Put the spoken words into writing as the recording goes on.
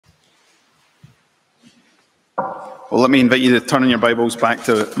Well, let me invite you to turn in your Bibles back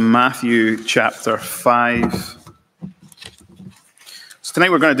to Matthew chapter 5. So tonight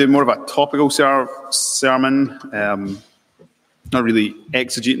we're going to do more of a topical sermon, not really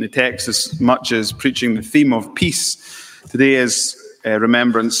exegeting the text as much as preaching the theme of peace. Today is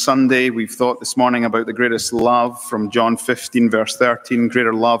Remembrance Sunday. We've thought this morning about the greatest love from John 15, verse 13.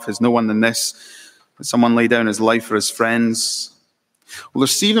 Greater love has no one than this, that someone lay down his life for his friends. Well,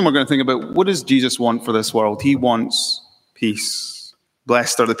 this evening we're going to think about, what does Jesus want for this world? He wants peace.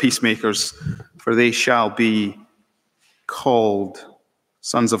 Blessed are the peacemakers, for they shall be called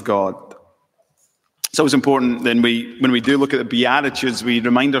sons of God. It's always important when we do look at the Beatitudes, we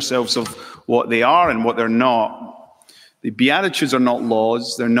remind ourselves of what they are and what they're not. The Beatitudes are not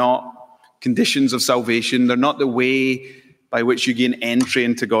laws. They're not conditions of salvation. They're not the way by which you gain entry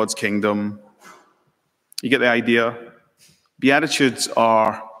into God's kingdom. You get the idea? Beatitudes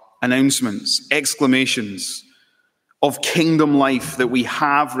are announcements, exclamations of kingdom life that we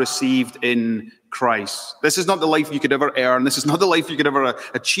have received in Christ. This is not the life you could ever earn. This is not the life you could ever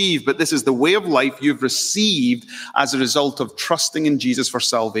achieve, but this is the way of life you've received as a result of trusting in Jesus for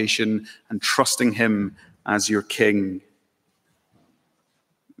salvation and trusting him as your king.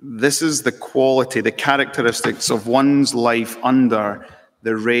 This is the quality, the characteristics of one's life under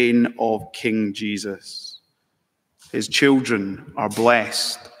the reign of King Jesus. His children are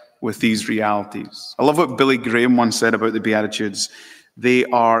blessed with these realities. I love what Billy Graham once said about the Beatitudes. They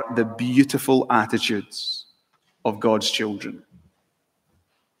are the beautiful attitudes of God's children.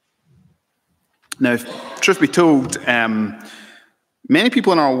 Now, if truth be told, many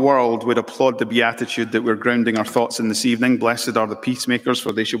people in our world would applaud the beatitude that we're grounding our thoughts in this evening. Blessed are the peacemakers,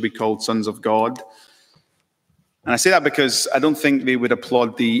 for they shall be called sons of God. And I say that because I don't think they would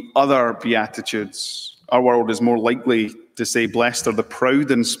applaud the other beatitudes. Our world is more likely to say, blessed are the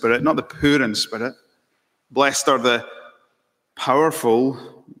proud in spirit, not the poor in spirit. Blessed are the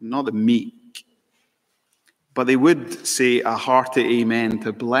powerful, not the meek. But they would say a hearty amen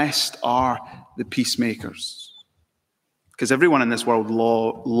to blessed are the peacemakers. Because everyone in this world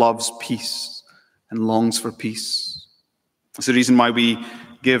loves peace and longs for peace. That's the reason why we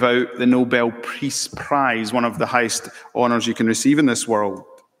give out the Nobel Peace Prize, one of the highest honors you can receive in this world.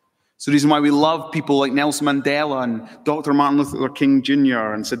 It's the reason why we love people like Nelson Mandela and Dr. Martin Luther King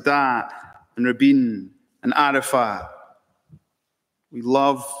Jr. and Sadat and Rabin and Arafat. We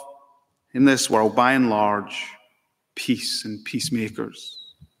love, in this world, by and large, peace and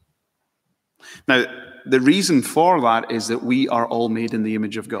peacemakers. Now, the reason for that is that we are all made in the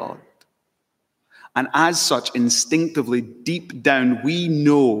image of God. And as such, instinctively, deep down, we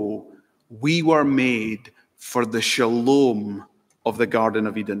know we were made for the shalom of the Garden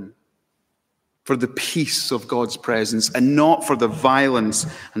of Eden, for the peace of God's presence, and not for the violence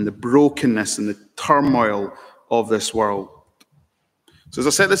and the brokenness and the turmoil of this world. So as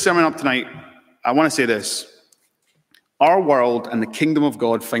I set this sermon up tonight, I want to say this. Our world and the kingdom of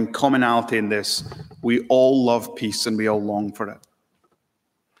God find commonality in this. We all love peace and we all long for it.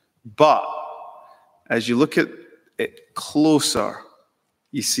 But as you look at it closer,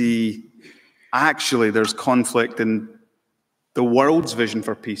 you see actually there's conflict in the world's vision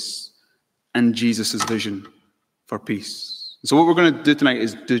for peace and Jesus' vision for peace. So what we're going to do tonight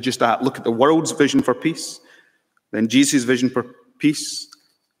is do just that. Look at the world's vision for peace, then Jesus' vision for peace,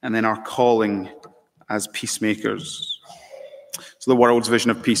 and then our calling as peacemakers. So the world's vision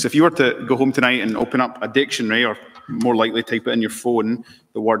of peace. If you were to go home tonight and open up a dictionary, or more likely type it in your phone,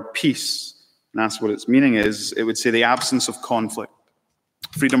 the word peace, and ask what its meaning is, it would say the absence of conflict,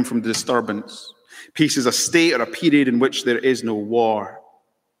 freedom from disturbance. Peace is a state or a period in which there is no war.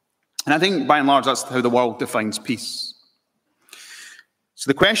 And I think, by and large, that's how the world defines peace. So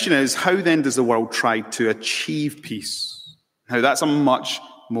the question is, how then does the world try to achieve peace? Now, that's a much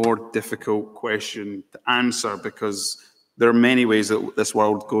more difficult question to answer, because there are many ways that this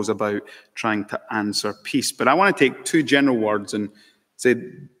world goes about trying to answer peace. But I want to take two general words and say,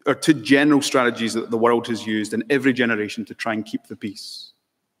 or two general strategies that the world has used in every generation to try and keep the peace.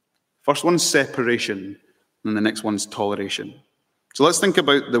 First one's separation, and the next one's toleration. So let's think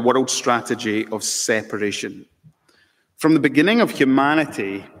about the world's strategy of separation. From the beginning of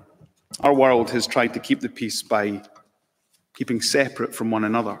humanity, our world has tried to keep the peace by keeping separate from one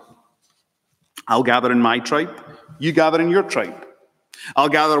another. I'll gather in my tribe, you gather in your tribe. I'll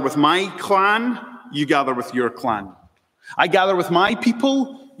gather with my clan, you gather with your clan. I gather with my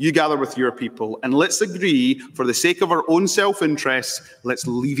people, you gather with your people. And let's agree, for the sake of our own self-interest, let's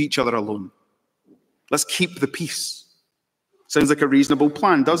leave each other alone. Let's keep the peace. Sounds like a reasonable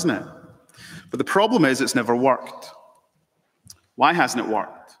plan, doesn't it? But the problem is it's never worked. Why hasn't it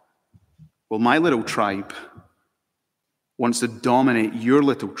worked? Well, my little tribe wants to dominate your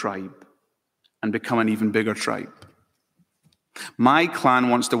little tribe and become an even bigger tribe. My clan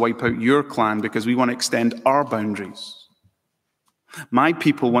wants to wipe out your clan because we want to extend our boundaries. My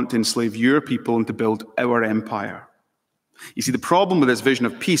people want to enslave your people and to build our empire. You see, the problem with this vision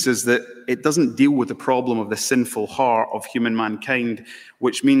of peace is that it doesn't deal with the problem of the sinful heart of human mankind,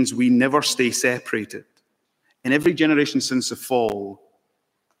 which means we never stay separated. In every generation since the fall,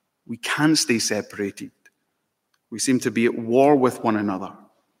 we can't stay separated. We seem to be at war with one another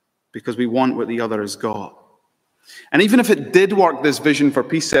because we want what the other has got. And even if it did work, this vision for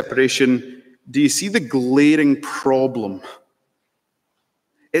peace separation, do you see the glaring problem?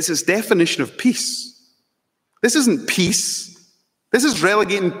 It's its definition of peace. This isn't peace. This is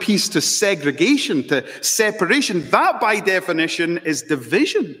relegating peace to segregation, to separation. That, by definition, is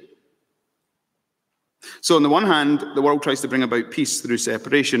division. So on the one hand, the world tries to bring about peace through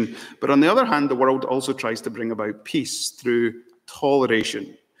separation, but on the other hand, the world also tries to bring about peace through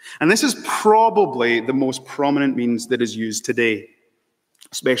toleration. And this is probably the most prominent means that is used today,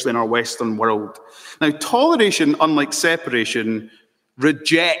 especially in our Western world. Now, toleration, unlike separation,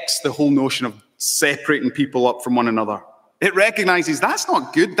 rejects the whole notion of separating people up from one another. It recognizes that's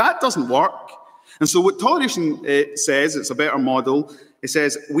not good, that doesn't work. And so what toleration says, it's a better model, it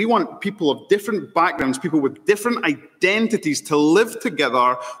says we want people of different backgrounds, people with different identities to live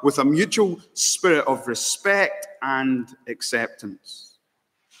together with a mutual spirit of respect and acceptance.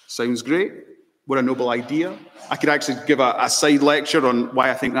 Sounds great. What a noble idea. I could actually give a side lecture on why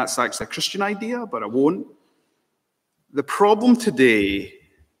I think that's actually a Christian idea, but I won't. The problem today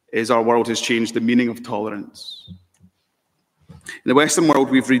is our world has changed the meaning of tolerance. In the Western world,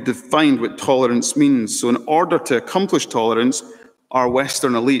 we've redefined what tolerance means. So in order to accomplish tolerance, our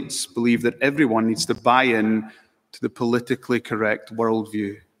Western elites believe that everyone needs to buy in to the politically correct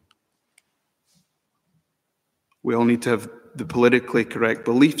worldview. We all need to have the politically correct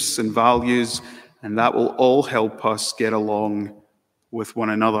beliefs and values, and that will all help us get along with one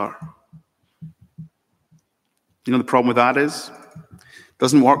another. You know the problem with that is? It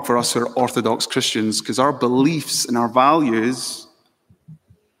doesn't work for us who are Orthodox Christians because our beliefs and our values,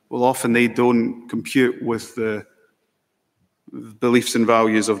 well, often they don't compute with the beliefs and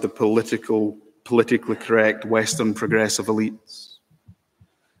values of the politically correct Western progressive elites.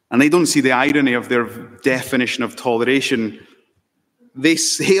 And they don't see the irony of their definition of toleration. They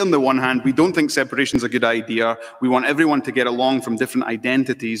say on the one hand, we don't think separation is a good idea. We want everyone to get along from different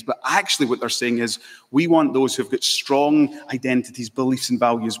identities. But actually what they're saying is we want those who've got strong identities, beliefs, and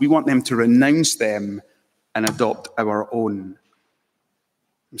values. We want them to renounce them and adopt our own.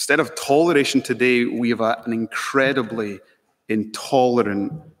 Instead of toleration today, we have an incredibly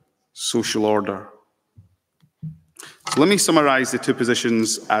intolerant social order. So let me summarize the two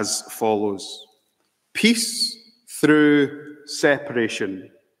positions as follows. Peace through separation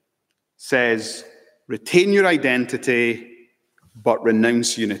says, retain your identity, but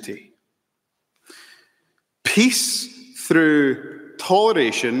renounce unity. Peace through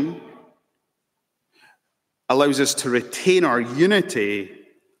toleration allows us to retain our unity,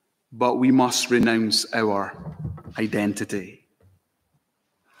 but we must renounce our identity.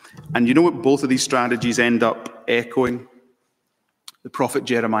 And you know what both of these strategies end up echoing? The prophet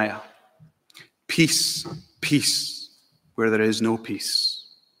Jeremiah. Peace, peace, where there is no peace.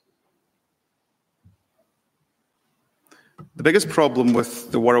 The biggest problem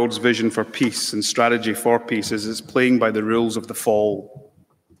with the world's vision for peace and strategy for peace is it's playing by the rules of the fall.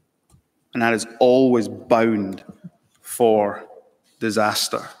 And that is always bound for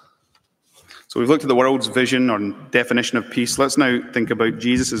disaster. So we've looked at the world's vision or definition of peace. Let's now think about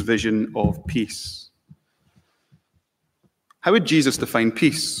Jesus' vision of peace. How would Jesus define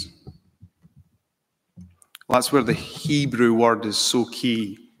peace? Well, that's where the Hebrew word is so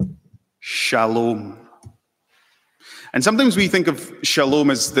key. Shalom. And sometimes we think of shalom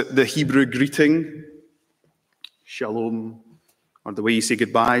as the Hebrew greeting. Shalom. Or the way you say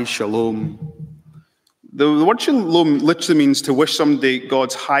goodbye, shalom. The word shalom literally means to wish somebody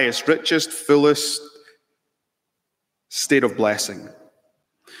God's highest, richest, fullest state of blessing.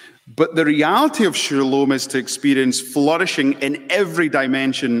 But the reality of shalom is to experience flourishing in every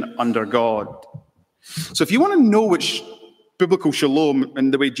dimension under God. So if you want to know which biblical shalom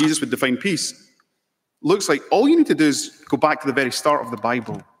and the way Jesus would define peace looks like, all you need to do is go back to the very start of the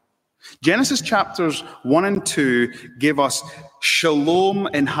Bible. Genesis chapters 1 and 2 give us shalom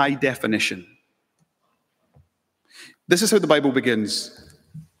in high definition. This is how the Bible begins.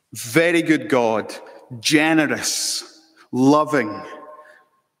 Very good God, generous, loving,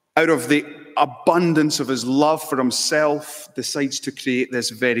 out of the abundance of his love for himself, decides to create this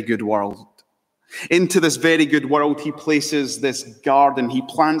very good world. Into this very good world, he places this garden. He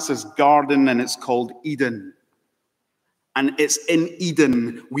plants this garden, and it's called Eden. And it's in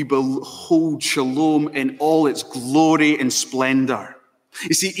Eden we behold shalom in all its glory and splendor.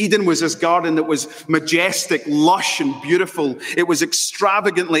 You see, Eden was this garden that was majestic, lush, and beautiful. It was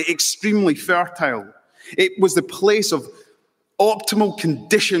extravagantly, extremely fertile. It was the place of optimal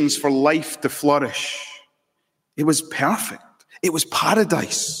conditions for life to flourish. It was perfect. It was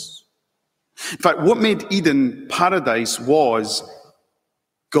paradise. In fact, what made Eden paradise was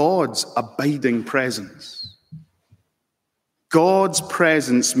God's abiding presence. God's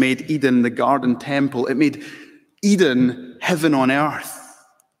presence made Eden the garden temple. It made Eden heaven on earth.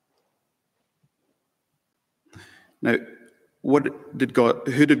 Now, who did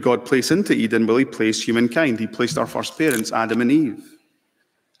God place into Eden? Well, he placed humankind. He placed our first parents, Adam and Eve.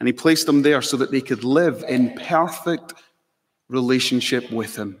 And he placed them there so that they could live in perfect relationship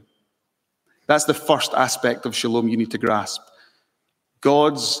with him. That's the first aspect of shalom you need to grasp.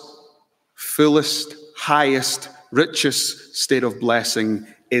 God's fullest, highest, richest state of blessing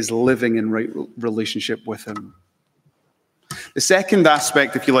is living in right relationship with him. The second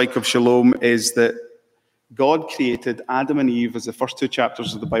aspect, if you like, of shalom is that God created Adam and Eve, as the first two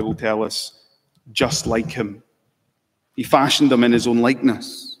chapters of the Bible tell us, just like him. He fashioned them in his own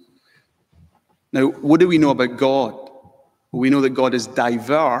likeness. Now, what do we know about God? Well, we know that God is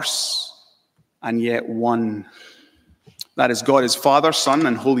diverse and yet one. That is, God is Father, Son,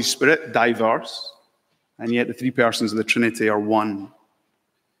 and Holy Spirit, diverse, and yet the three persons of the Trinity are one.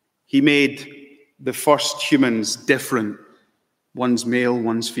 He made the first humans different. One's male,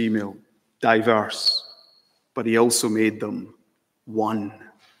 one's female, diverse. But he also made them one.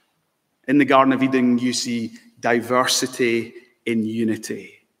 In the Garden of Eden, you see diversity in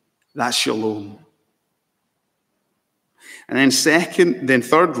unity. That's shalom. And then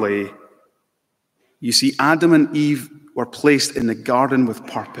thirdly, you see Adam and Eve were placed in the garden with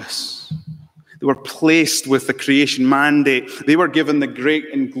purpose. They were placed with the creation mandate. They were given the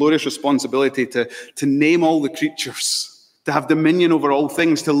great and glorious responsibility to name all the creatures, to have dominion over all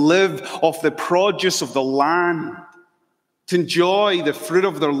things, to live off the produce of the land, to enjoy the fruit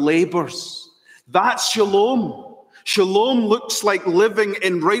of their labors. That's shalom. Shalom looks like living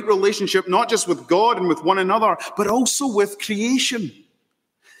in right relationship, not just with God and with one another, but also with creation.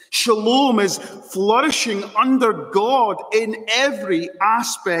 Shalom is flourishing under God in every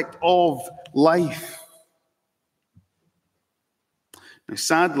aspect of life. Now,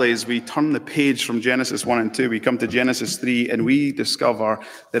 sadly, as we turn the page from Genesis 1 and 2, we come to Genesis 3, and we discover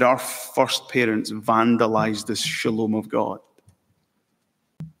that our first parents vandalized this shalom of God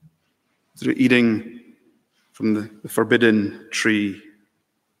through eating from the forbidden tree.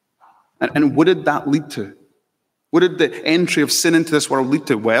 And what did that lead to? What did the entry of sin into this world lead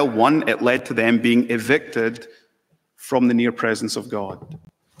to? Well, one, it led to them being evicted from the near presence of God.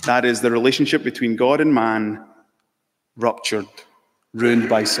 That is, the relationship between God and man ruptured, ruined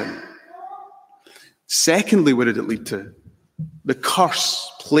by sin. Secondly, what did it lead to? The curse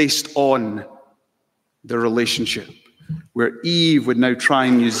placed on the relationship, where Eve would now try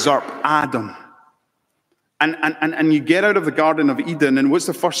and usurp Adam. And you get out of the Garden of Eden, and what's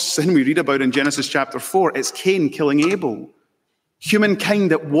the first sin we read about in Genesis chapter 4? It's Cain killing Abel.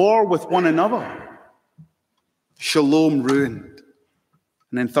 Humankind at war with one another. Shalom ruined.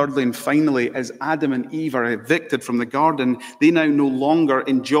 And then thirdly and finally, as Adam and Eve are evicted from the garden, they now no longer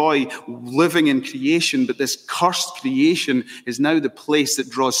enjoy living in creation, but this cursed creation is now the place that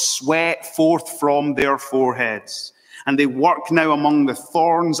draws sweat forth from their foreheads. And they work now among the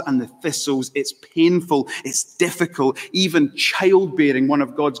thorns and the thistles. It's painful. It's difficult. Even childbearing, one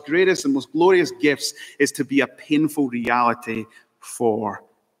of God's greatest and most glorious gifts, is to be a painful reality for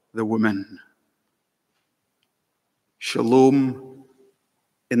the woman. Shalom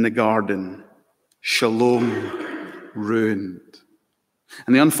in the garden. Shalom ruined.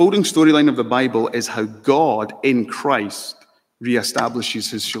 And the unfolding storyline of the Bible is how God in Christ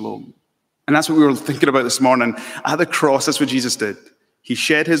reestablishes his shalom. And that's what we were thinking about this morning. At the cross, that's what Jesus did. He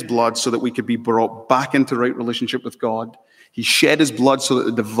shed his blood so that we could be brought back into right relationship with God. He shed his blood so that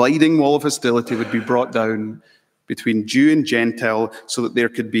the dividing wall of hostility would be brought down between Jew and Gentile, so that there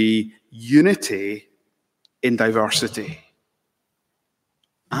could be unity in diversity.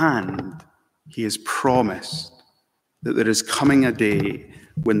 And he has promised that there is coming a day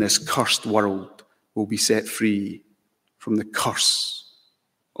when this cursed world will be set free from the curse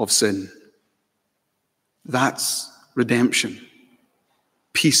of sin. That's redemption.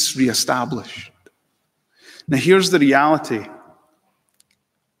 Peace reestablished. Now here's the reality.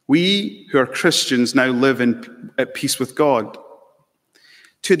 We who are Christians now live at peace with God.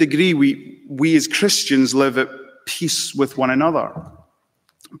 To a degree, we as Christians live at peace with one another.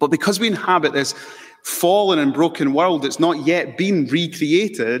 But because we inhabit this fallen and broken world that's not yet been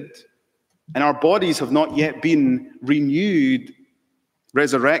recreated, and our bodies have not yet been renewed,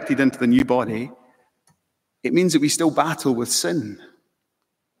 resurrected into the new body, it means that we still battle with sin,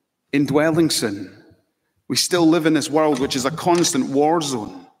 indwelling sin. We still live in this world which is a constant war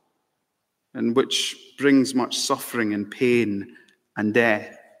zone and which brings much suffering and pain and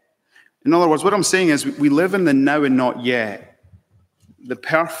death. In other words, what I'm saying is we live in the now and not yet. The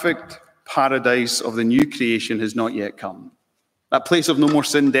perfect paradise of the new creation has not yet come. That place of no more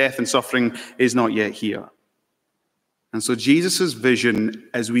sin, death, and suffering is not yet here. And so Jesus' vision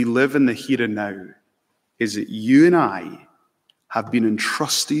as we live in the here and now is that you and I have been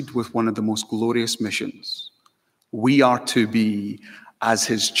entrusted with one of the most glorious missions. We are to be, as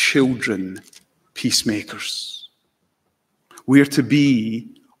his children, peacemakers. We are to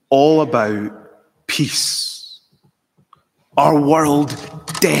be all about peace. Our world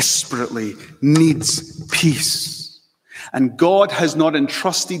desperately needs peace. And God has not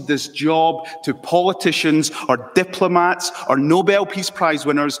entrusted this job to politicians or diplomats or Nobel Peace Prize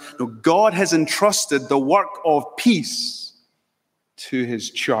winners. No, God has entrusted the work of peace to his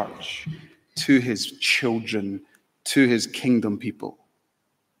church, to his children, to his kingdom people.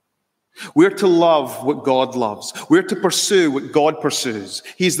 We're to love what God loves. We're to pursue what God pursues.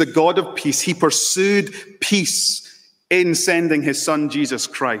 He's the God of peace. He pursued peace in sending his son, Jesus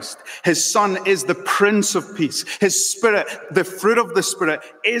Christ. His son is the Prince of Peace. His Spirit, the fruit of the Spirit,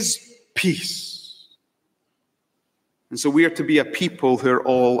 is peace. And so we are to be a people who are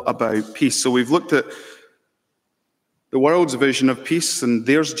all about peace. So we've looked at the world's vision of peace, and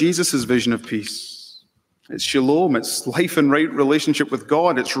there's Jesus' vision of peace. It's shalom. It's life in right relationship with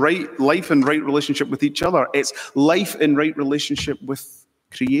God. It's life in right relationship with each other. It's life in right relationship with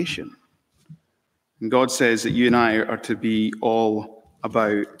creation. And God says that you and I are to be all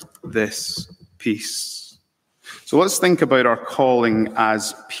about this peace. So let's think about our calling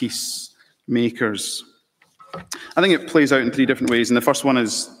as peacemakers. I think it plays out in three different ways. And the first one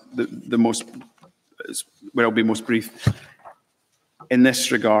is where I'll be most brief. In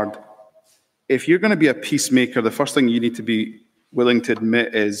this regard, if you're going to be a peacemaker, the first thing you need to be willing to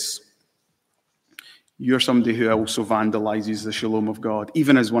admit is you're somebody who also vandalizes the shalom of God,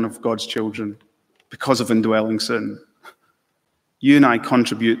 even as one of God's children, because of indwelling sin. You and I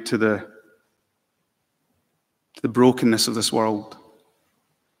contribute to the brokenness of this world.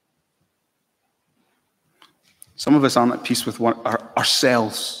 Some of us aren't at peace with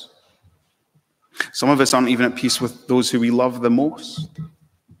ourselves. Some of us aren't even at peace with those who we love the most.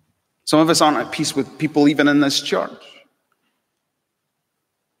 Some of us aren't at peace with people even in this church.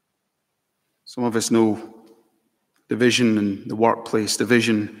 Some of us know division in the workplace,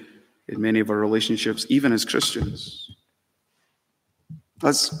 division in many of our relationships, even as Christians.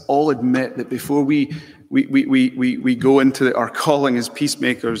 Let's all admit that before we go into our calling as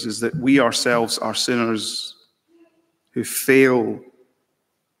peacemakers is that we ourselves are sinners who fail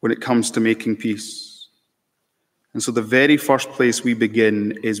when it comes to making peace. And so the very first place we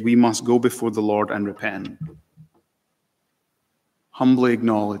begin is we must go before the Lord and repent. Humbly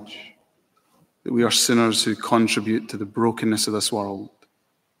acknowledge that we are sinners who contribute to the brokenness of this world.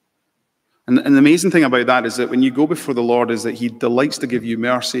 And the amazing thing about that is that when you go before the Lord is that he delights to give you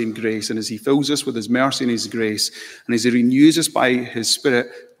mercy and grace. And as he fills us with his mercy and his grace, and as he renews us by his Spirit,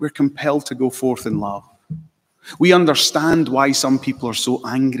 we're compelled to go forth in love. We understand why some people are so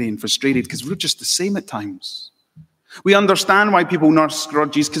angry and frustrated, because we're just the same at times. We understand why people nurse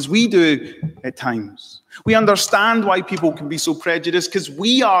grudges, because we do at times. We understand why people can be so prejudiced, because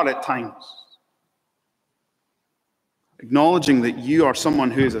we are at times. Acknowledging that you are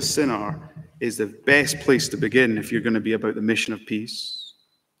someone who is a sinner is the best place to begin if you're going to be about the mission of peace.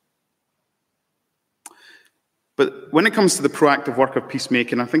 But when it comes to the proactive work of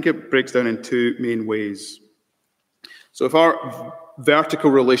peacemaking, I think it breaks down in two main ways. So if our vertical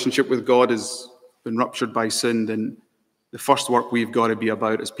relationship with God has been ruptured by sin, then the first work we've got to be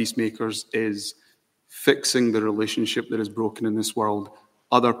about as peacemakers is fixing the relationship that is broken in this world,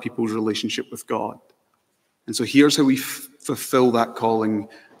 other people's relationship with God. And so here's how we fulfill that calling.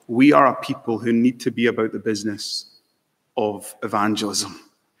 We are a people who need to be about the business of evangelism,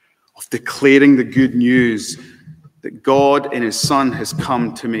 of declaring the good news that God in his Son has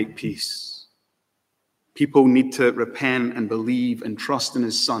come to make peace. People need to repent and believe and trust in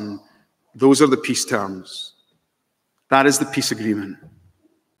his Son. Those are the peace terms. That is the peace agreement.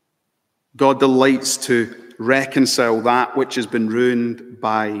 God delights to reconcile that which has been ruined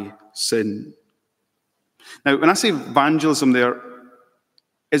by sin. Now, when I say evangelism there,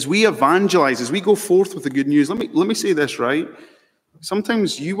 As we evangelize, as we go forth with the good news, let me say this, right?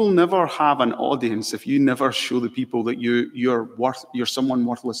 Sometimes you will never have an audience if you never show the people that you're someone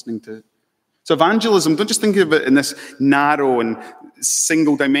worth listening to. So evangelism, don't just think of it in this narrow and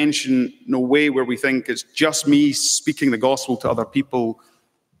single dimensional way where we think it's just me speaking the gospel to other people.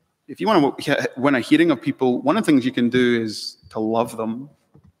 If you want to win a hearing of people, one of the things you can do is to love them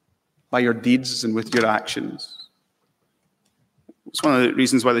by your deeds and with your actions. It's one of the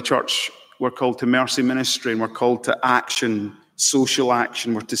reasons why the church, we're called to mercy ministry and we're called to action, social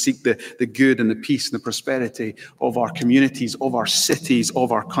action. We're to seek the good and the peace and the prosperity of our communities, of our cities,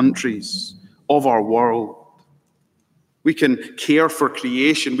 of our countries, of our world. We can care for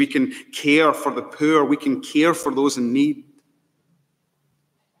creation. We can care for the poor. We can care for those in need.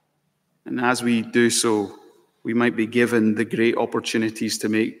 And as we do so, we might be given the great opportunities to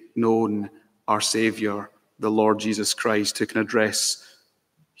make known our Savior, the Lord Jesus Christ, who can address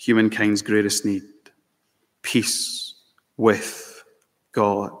humankind's greatest need: peace with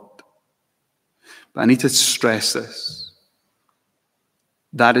God. But I need to stress this.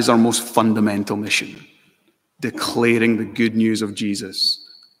 That is our most fundamental mission, declaring the good news of Jesus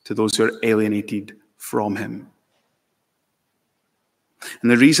to those who are alienated from him.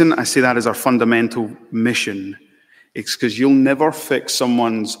 And the reason I say that is our fundamental mission is because you'll never fix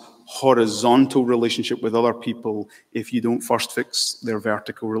someone's horizontal relationship with other people if you don't first fix their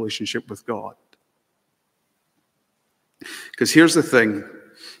vertical relationship with God. Because here's the thing.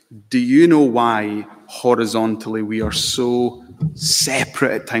 Do you know why horizontally we are so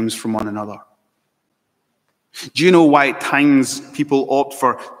separate at times from one another? Do you know why at times people opt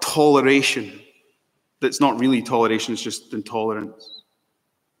for toleration that's not really toleration, it's just intolerance?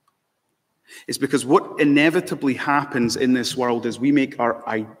 It's because what inevitably happens in this world is we make our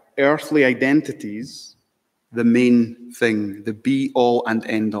earthly identities the main thing, the be-all and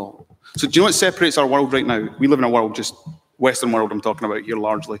end-all. So do you know what separates our world right now? We live in a world, just Western world I'm talking about here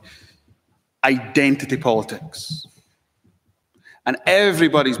largely. Identity politics. And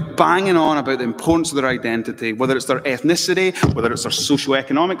everybody's banging on about the importance of their identity, whether it's their ethnicity, whether it's their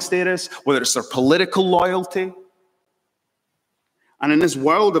socioeconomic status, whether it's their political loyalty. And in this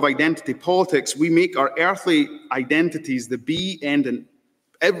world of identity politics, we make our earthly identities the be, end, and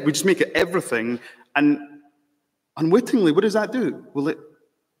we just make it everything. And unwittingly, what does that do? Well, it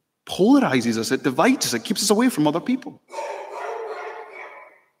polarizes us, it divides us, it keeps us away from other people.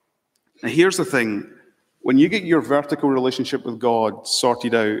 Now, here's the thing. When you get your vertical relationship with God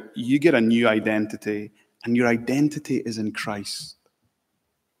sorted out, you get a new identity, and your identity is in Christ.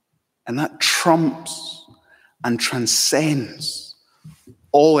 And that trumps and transcends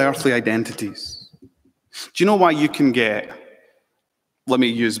all earthly identities. Do you know why you can get, let me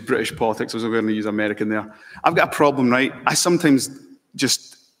use British politics, I was going to use American there. I've got a problem, right? I sometimes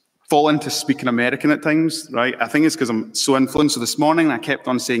just fall into speaking American at times, right? I think it's because I'm so influenced. So this morning I kept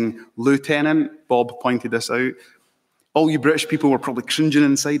on saying lieutenant. Bob pointed this out. All you British people were probably cringing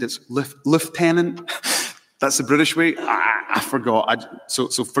inside. It's lieutenant. That's the British way. I forgot. So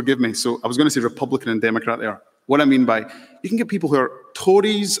forgive me. So I was going to say Republican and Democrat there. What I mean by, you can get people who are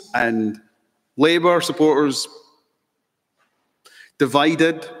Tories and Labour supporters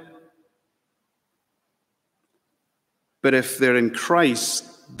divided. But if they're in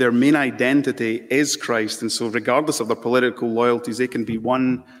Christ, their main identity is Christ. And so regardless of their political loyalties, they can be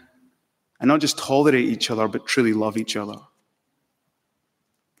one and not just tolerate each other, but truly love each other.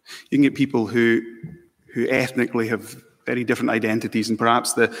 You can get people who ethnically have very different identities, and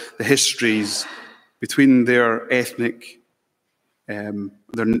perhaps the histories between their ethnic,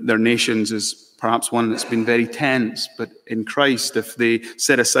 their nations is perhaps one that's been very tense. But in Christ, if they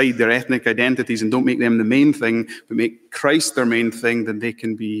set aside their ethnic identities and don't make them the main thing, but make Christ their main thing, then they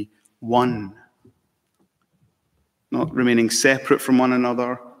can be one. Not remaining separate from one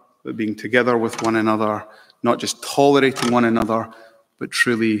another, but being together with one another, not just tolerating one another, but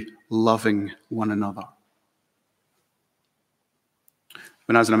truly loving one another.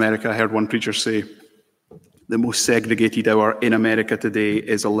 When I was in America, I heard one preacher say, the most segregated hour in America today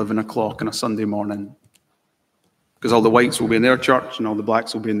is 11 o'clock on a Sunday morning. Because all the whites will be in their church and all the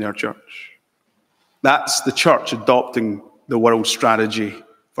blacks will be in their church. That's the church adopting the world strategy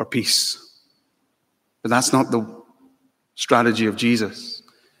for peace. But that's not the strategy of Jesus.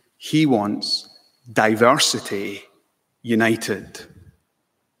 He wants diversity united.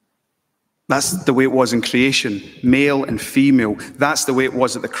 That's the way it was in creation, male and female. That's the way it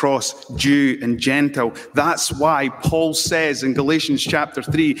was at the cross, Jew and Gentile. That's why Paul says in Galatians chapter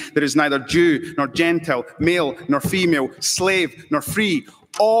 3, there is neither Jew nor Gentile, male nor female, slave nor free.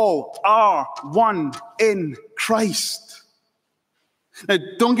 All are one in Christ. Now,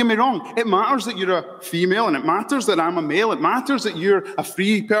 don't get me wrong. It matters that you're a female, and it matters that I'm a male. It matters that you're a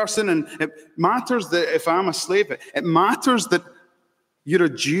free person, and it matters that if I'm a slave. It matters that you're a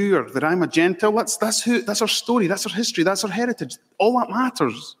Jew or that I'm a Gentile. That's our story. That's our history. That's our heritage. All that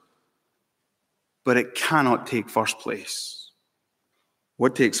matters. But it cannot take first place.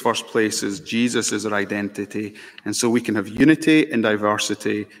 What takes first place is Jesus is our identity. And so we can have unity in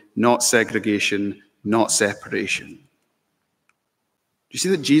diversity, not segregation, not separation. Do you see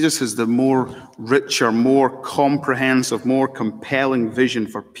that Jesus has the more richer, more comprehensive, more compelling vision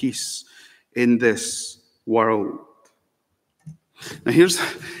for peace in this world? Now here's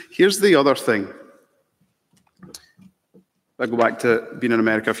the other thing. I go back to being in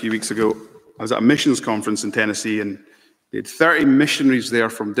America a few weeks ago. I was at a missions conference in Tennessee, and they had 30 missionaries there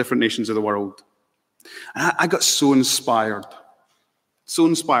from different nations of the world. And I got so inspired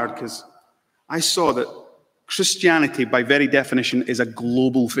because I saw that Christianity, by very definition, is a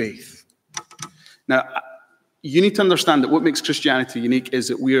global faith. Now, you need to understand that what makes Christianity unique is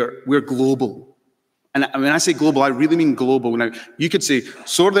that we're global. And when I say global, I really mean global. Now, you could say,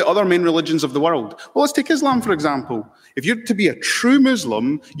 so are the other main religions of the world. Well, let's take Islam, for example. If you're to be a true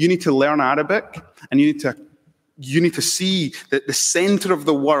Muslim, you need to learn Arabic, and you need to see that the center of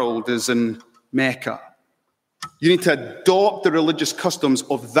the world is in Mecca. You need to adopt the religious customs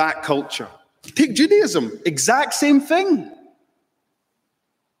of that culture. Take Judaism, exact same thing.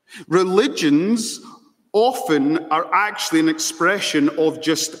 Religions often are actually an expression of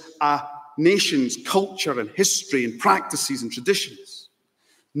just a nation's culture and history and practices and traditions.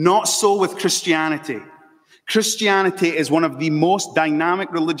 Not so with Christianity. Christianity is one of the most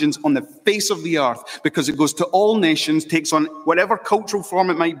dynamic religions on the face of the earth because it goes to all nations, takes on whatever cultural form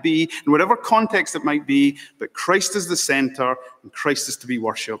it might be, in whatever context it might be, but Christ is the center, and Christ is to be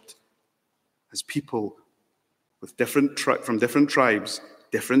worshipped as people with from different tribes,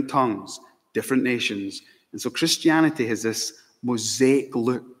 different tongues, different nations. And so Christianity has this mosaic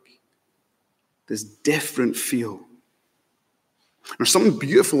look, this different feel. There's something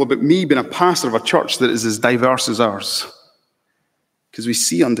beautiful about me being a pastor of a church that is as diverse as ours, because we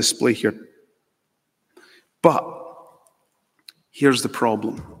see on display here. But here's the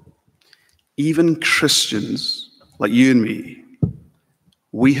problem. Even Christians like you and me,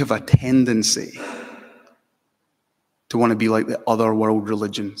 we have a tendency to want to be like the other world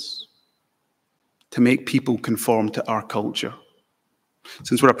religions, to make people conform to our culture.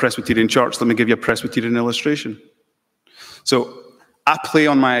 Since we're a Presbyterian church, let me give you a Presbyterian illustration. So I play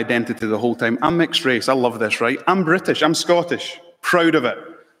on my identity the whole time. I'm mixed race. I love this, right? I'm British. I'm Scottish. Proud of it.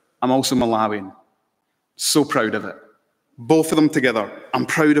 I'm also Malawian. So proud of it. Both of them together. I'm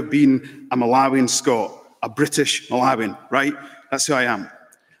proud of being a Malawian Scot, a British Malawian, right? That's who I am.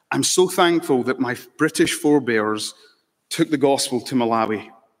 I'm so thankful that my British forebears took the gospel to Malawi.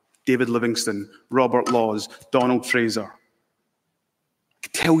 David Livingstone, Robert Laws, Donald Fraser. I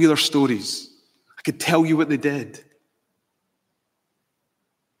could tell you their stories. I could tell you what they did.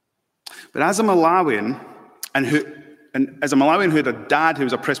 But as a Malawian, as a Malawian who had a dad who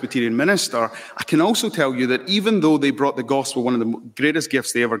was a Presbyterian minister, I can also tell you that even though they brought the gospel, one of the greatest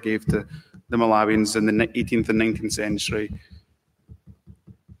gifts they ever gave to the Malawians in the 18th and 19th century,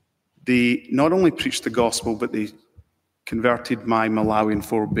 they not only preached the gospel, but they converted my Malawian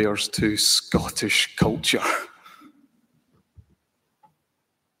forebears to Scottish culture.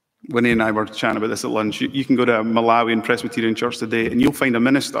 Winnie and I were chatting about this at lunch. You can go to a Malawian Presbyterian church today and you'll find a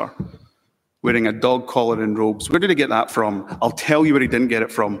minister wearing a dog collar and robes. Where did he get that from? I'll tell you where he didn't get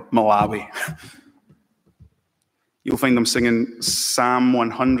it from. Malawi. You'll find them singing Psalm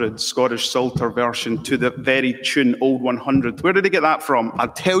 100, Scottish Psalter version, to the very tune, Old 100. Where did he get that from?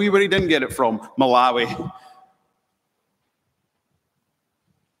 I'll tell you where he didn't get it from. Malawi.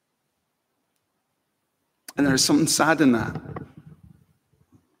 And there is something sad in that.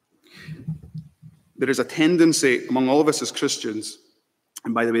 There is a tendency among all of us as Christians,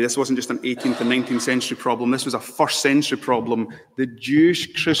 and by the way, this wasn't just an 18th and 19th century problem, this was a first century problem. The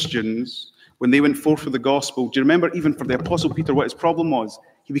Jewish Christians, when they went forth with the gospel, do you remember even for the Apostle Peter what his problem was?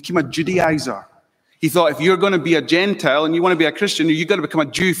 He became a Judaizer. He thought if you're going to be a Gentile and you want to be a Christian, you've got to become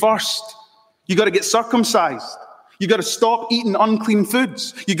a Jew first. You've got to get circumcised. You've got to stop eating unclean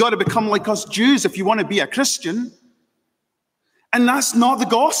foods. You've got to become like us Jews if you want to be a Christian. And that's not the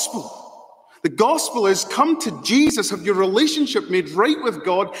gospel. The gospel is come to Jesus, have your relationship made right with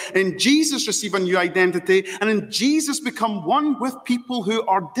God, and in Jesus receive a new identity, and in Jesus become one with people who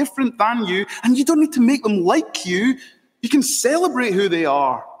are different than you, and you don't need to make them like you. You can celebrate who they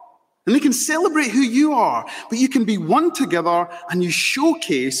are, and they can celebrate who you are, but you can be one together, and you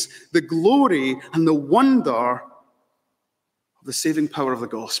showcase the glory and the wonder of the saving power of the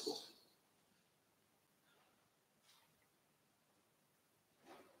gospel.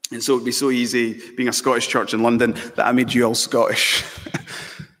 And so it would be so easy, being a Scottish church in London, that I made you all Scottish.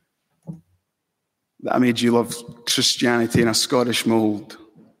 That I made you love Christianity in a Scottish mould.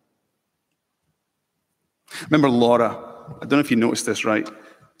 Remember Laura, I don't know if you noticed this, right?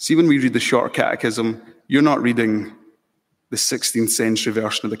 See, when we read the Shorter Catechism, you're not reading the 16th century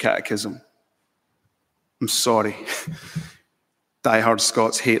version of the Catechism. I'm sorry. Die-hard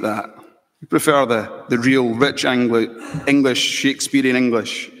Scots hate that. We prefer the real, rich English, Shakespearean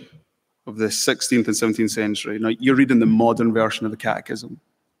English of the 16th and 17th century. Now, you're reading the modern version of the Catechism. And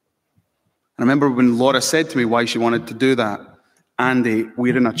I remember when Laura said to me why she wanted to do that, Andy,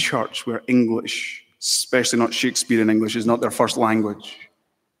 we're in a church where English, especially not Shakespearean English, is not their first language.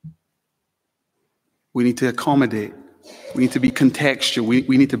 We need to accommodate. We need to be contextual.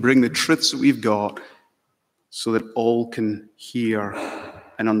 We need to bring the truths that we've got so that all can hear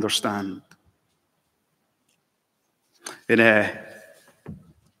and understand.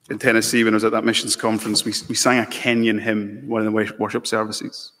 In Tennessee, when I was at that missions conference, we sang a Kenyan hymn, one of the worship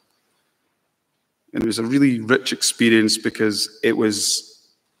services. And it was a really rich experience because it was,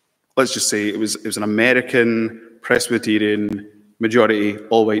 let's just say, it was an American, Presbyterian, majority,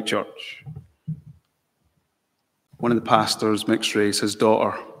 all-white church. One of the pastors, mixed race, his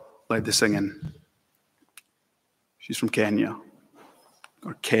daughter led the singing. She's from Kenya,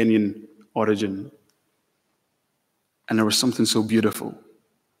 or Kenyan origin. And there was something so beautiful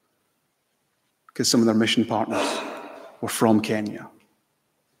because some of their mission partners were from Kenya.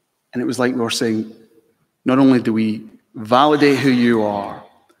 And it was like we were saying, not only do we validate who you are,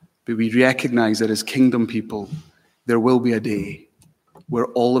 but we recognize that as kingdom people, there will be a day where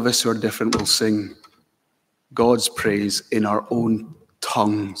all of us who are different will sing God's praise in our own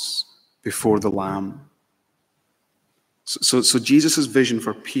tongues before the Lamb. So Jesus' vision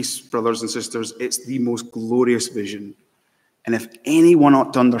for peace, brothers and sisters, it's the most glorious vision. And if anyone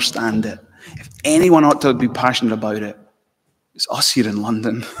ought to understand it, if anyone ought to be passionate about it, it's us here in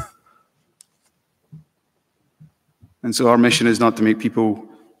London. And so our mission is not to make people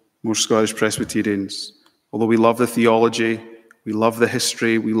more Scottish Presbyterians. Although we love the theology, we love the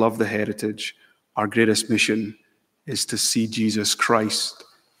history, we love the heritage, our greatest mission is to see Jesus Christ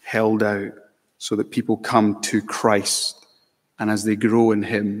held out so that people come to Christ. And as they grow in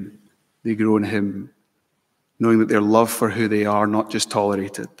him, knowing that they're loved for who they are, not just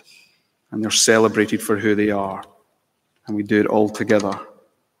tolerated. And they're celebrated for who they are. And we do it all together.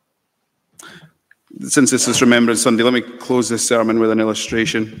 Since this is Remembrance Sunday, let me close this sermon with an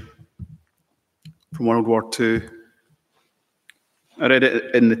illustration from World War II. I read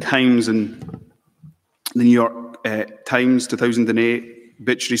it in the Times, in the New York Times, 2008,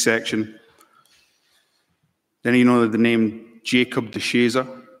 obituary section. Then you know the name Jacob de Shazer.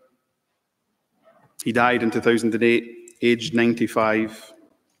 He died in 2008, aged 95.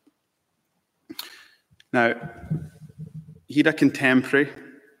 Now, he had a contemporary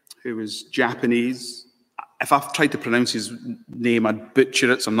who was Japanese. If I've tried to pronounce his name, I'd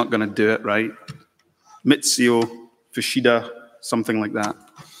butcher it, so I'm not going to do it right. Mitsuo Fushida, something like that.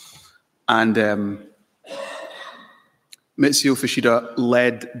 And Mitsuo Fushida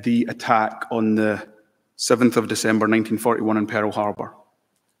led the attack on the 7th of December, 1941 in Pearl Harbor.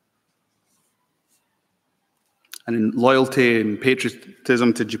 And in loyalty and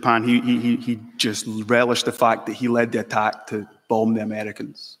patriotism to Japan, he just relished the fact that he led the attack to bomb the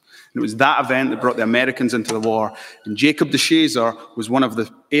Americans. And it was that event that brought the Americans into the war. And Jacob de Shazer was one of the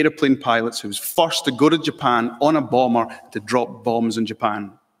airplane pilots who was first to go to Japan on a bomber to drop bombs in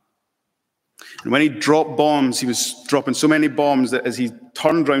Japan. And when he dropped bombs, he was dropping so many bombs that as he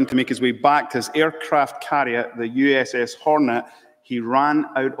turned round to make his way back to his aircraft carrier, the USS Hornet, he ran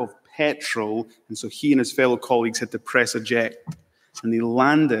out of petrol, and so he and his fellow colleagues had to press eject. And they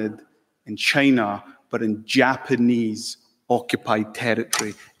landed in China, but in Japanese-occupied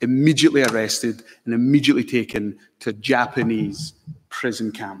territory, immediately arrested and immediately taken to a Japanese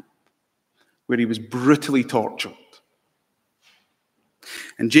prison camp, where he was brutally tortured.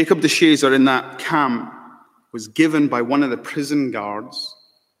 And Jacob de Shazer in that camp was given by one of the prison guards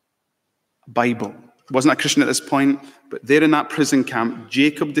a Bible. He wasn't a Christian at this point, but there in that prison camp,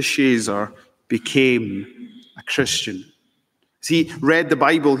 Jacob de Shazer became a Christian. As he read the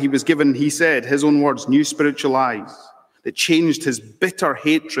Bible, he was given, he said, his own words, new spiritual eyes that changed his bitter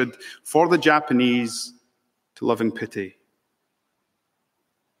hatred for the Japanese to loving pity.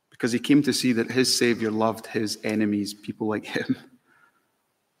 Because he came to see that his Savior loved his enemies, people like him.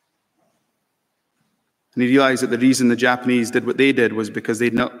 And he realized that the reason the Japanese did what they did was because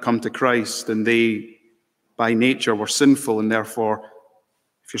they'd not come to Christ, and they, by nature were sinful, and therefore,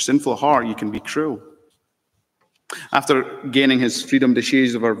 if you're sinful at heart, you can be cruel. After gaining his freedom,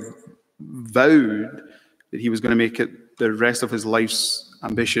 Deshaies vowed that he was going to make it the rest of his life's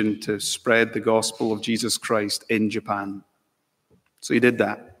ambition to spread the gospel of Jesus Christ in Japan. So he did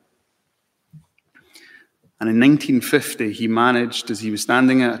that. And in 1950, he managed, as he was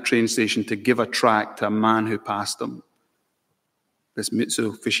standing at a train station, to give a tract to a man who passed him. This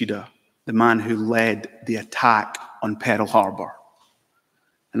Mitsuo Fuchida, the man who led the attack on Pearl Harbor.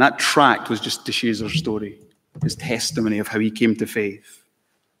 And that tract was just Deshaies' story, his testimony of how he came to faith.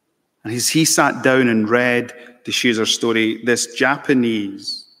 And as he sat down and read Deshaies' story, this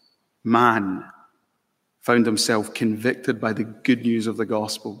Japanese man found himself convicted by the good news of the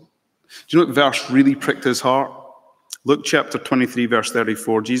gospel. Do you know what verse really pricked his heart? Luke chapter 23, verse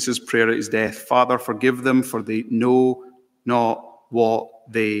 34, Jesus' prayer at his death, Father, forgive them, for they know not what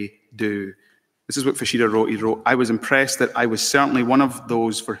they do. This is what Fuchida wrote. He wrote, I was impressed that I was certainly one of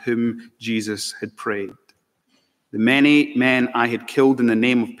those for whom Jesus had prayed. The many men I had killed in the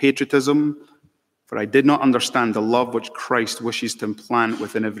name of patriotism, for I did not understand the love which Christ wishes to implant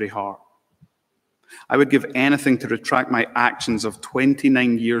within every heart. I would give anything to retract my actions of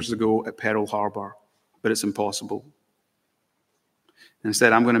 29 years ago at Pearl Harbor, but it's impossible.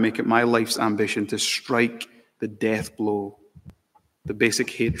 Instead, I'm going to make it my life's ambition to strike the death blow, the basic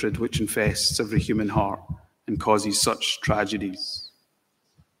hatred which infests every human heart and causes such tragedies.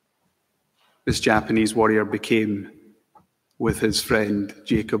 This Japanese warrior became, with his friend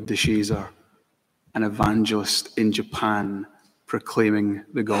Jacob Deshaies, an evangelist in Japan proclaiming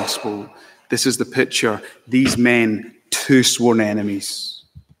the gospel. This is the picture. These men, two sworn enemies.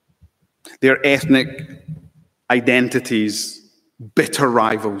 Their ethnic identities, bitter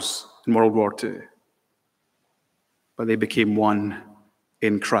rivals in World War II. But they became one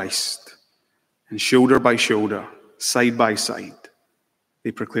in Christ. And shoulder by shoulder, side by side,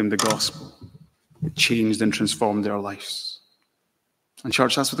 they proclaimed the gospel. It changed and transformed their lives. And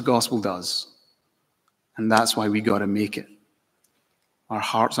church, that's what the gospel does. And that's why we got to make it our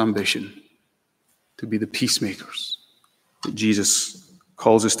heart's ambition to be the peacemakers that Jesus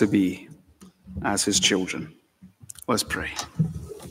calls us to be as his children. Let's pray.